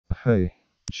Hey,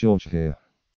 George here.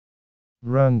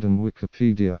 Random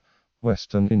Wikipedia,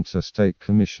 Western Interstate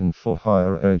Commission for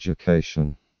Higher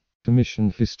Education. Commission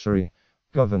history,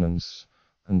 governance,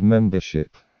 and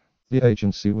membership. The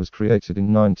agency was created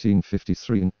in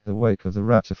 1953 in the wake of the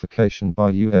ratification by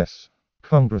U.S.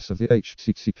 Congress of the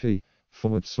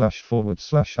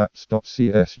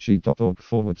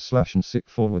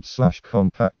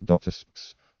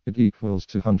http://acts.csg.org/and/compact.isps. It equals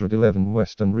 211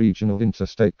 Western Regional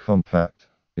Interstate Compact.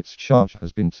 Its charge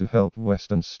has been to help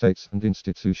Western states and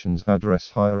institutions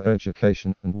address higher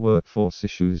education and workforce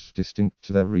issues distinct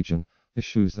to their region,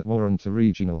 issues that warrant a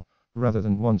regional, rather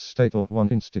than one state or one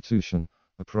institution,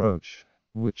 approach,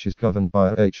 which is governed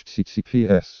by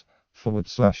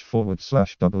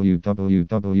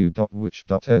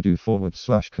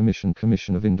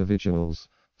https://www.which.edu/commission of individuals,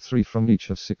 3 from each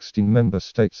of 16 member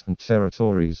states and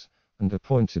territories, and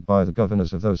appointed by the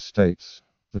governors of those states.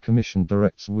 The Commission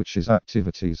directs WICH's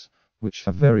activities, which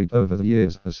have varied over the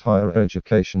years as higher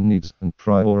education needs and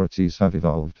priorities have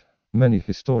evolved. Many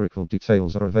historical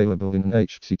details are available in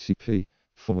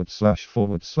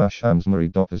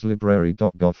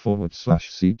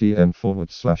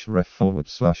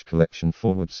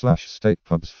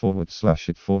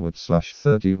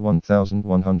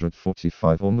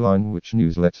online which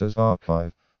newsletters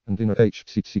archive, and in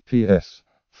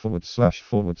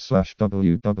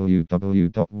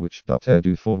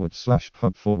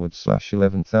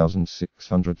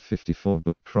https://www.which.edu/pub/11654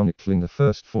 book chronicling the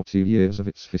first 40 years of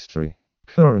its history.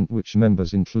 Current WICH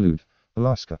members include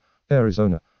Alaska,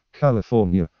 Arizona,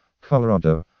 California,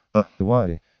 Colorado,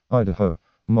 Hawaii, Idaho,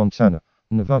 Montana,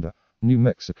 Nevada, New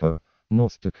Mexico,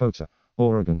 North Dakota,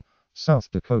 Oregon,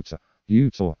 South Dakota,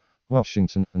 Utah,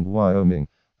 Washington and Wyoming,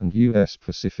 and U.S.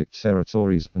 Pacific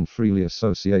territories and freely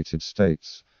associated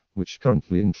states, which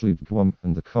currently include Guam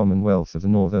and the Commonwealth of the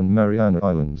Northern Mariana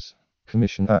Islands.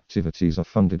 Commission activities are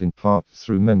funded in part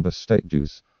through member state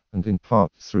dues, and in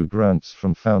part through grants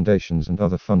from foundations and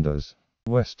other funders.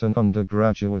 Western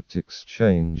Undergraduate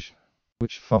Exchange,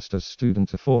 which fosters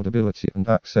student affordability and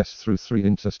access through 3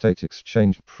 interstate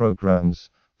exchange programs,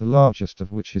 the largest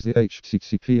of which is the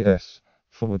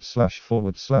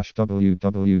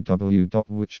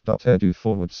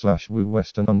https://www.which.edu/WU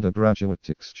Western Undergraduate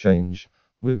Exchange,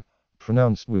 WU,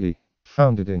 pronounced WUI,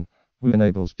 founded in WU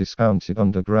enables discounted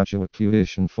undergraduate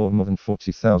tuition for more than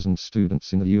 40,000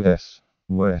 students in the U.S.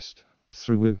 West.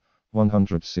 Through WU,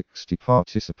 160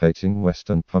 participating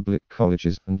Western public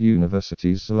colleges and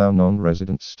universities allow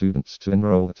non-resident students to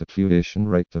enroll at a tuition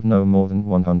rate of no more than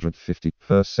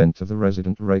 150% of the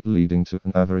resident rate, leading to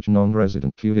an average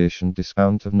non-resident tuition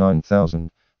discount of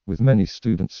 $9,000, with many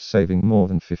students saving more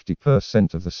than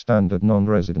 50% of the standard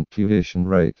non-resident tuition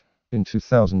rate. In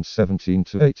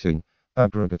 2017-18,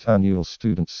 aggregate annual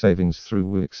student savings through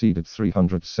WU exceeded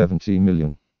 $370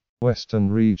 million. Western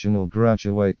Regional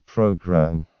Graduate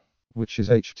Program, which is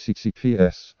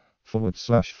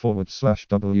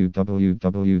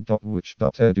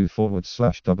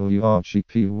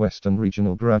https://www.which.edu/WRGP Western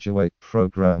Regional Graduate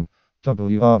Program,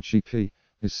 WRGP,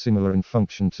 is similar in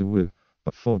function to WU,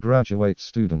 but for graduate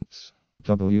students.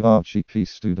 WRGP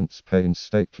students pay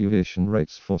in-state tuition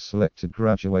rates for selected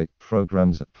graduate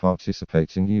programs at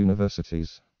participating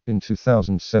universities. In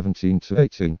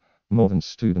 2017-18, more than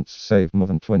students saved more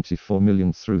than $24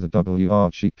 million through the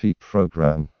WRGP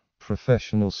program.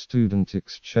 Professional Student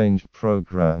Exchange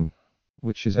Program,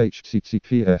 which is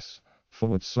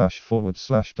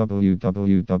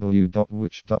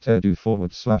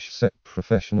https://www.which.edu/SEP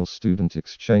Professional Student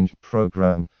Exchange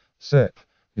Program, SEP,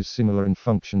 is similar in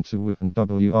function to WU and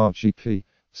WRGP,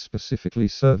 specifically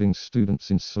serving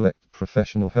students in select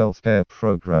professional healthcare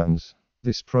programs.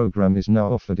 This program is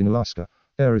now offered in Alaska,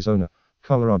 Arizona,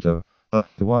 Colorado,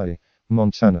 Hawaii,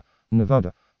 Montana,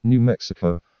 Nevada, New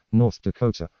Mexico, North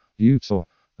Dakota, Utah,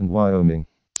 and Wyoming.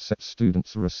 SEP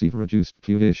students receive reduced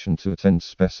tuition to attend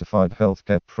specified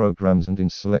healthcare programs and in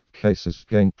select cases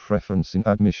gain preference in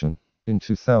admission. In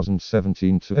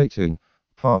 2017-18,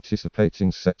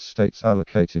 participating SEP states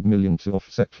allocated $1 million to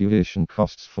offset tuition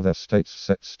costs for their state's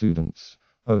SEP students,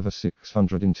 over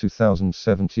 $600 in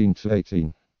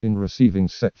 2017-18. In receiving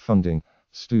SEP funding,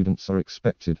 students are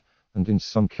expected, and in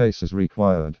some cases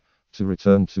required, to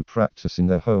return to practice in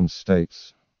their home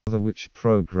states. Other WICH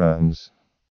programs.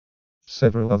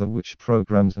 Several other WICH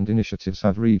programs and initiatives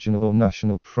have regional or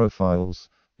national profiles,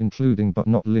 including but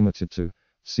not limited to.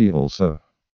 See also.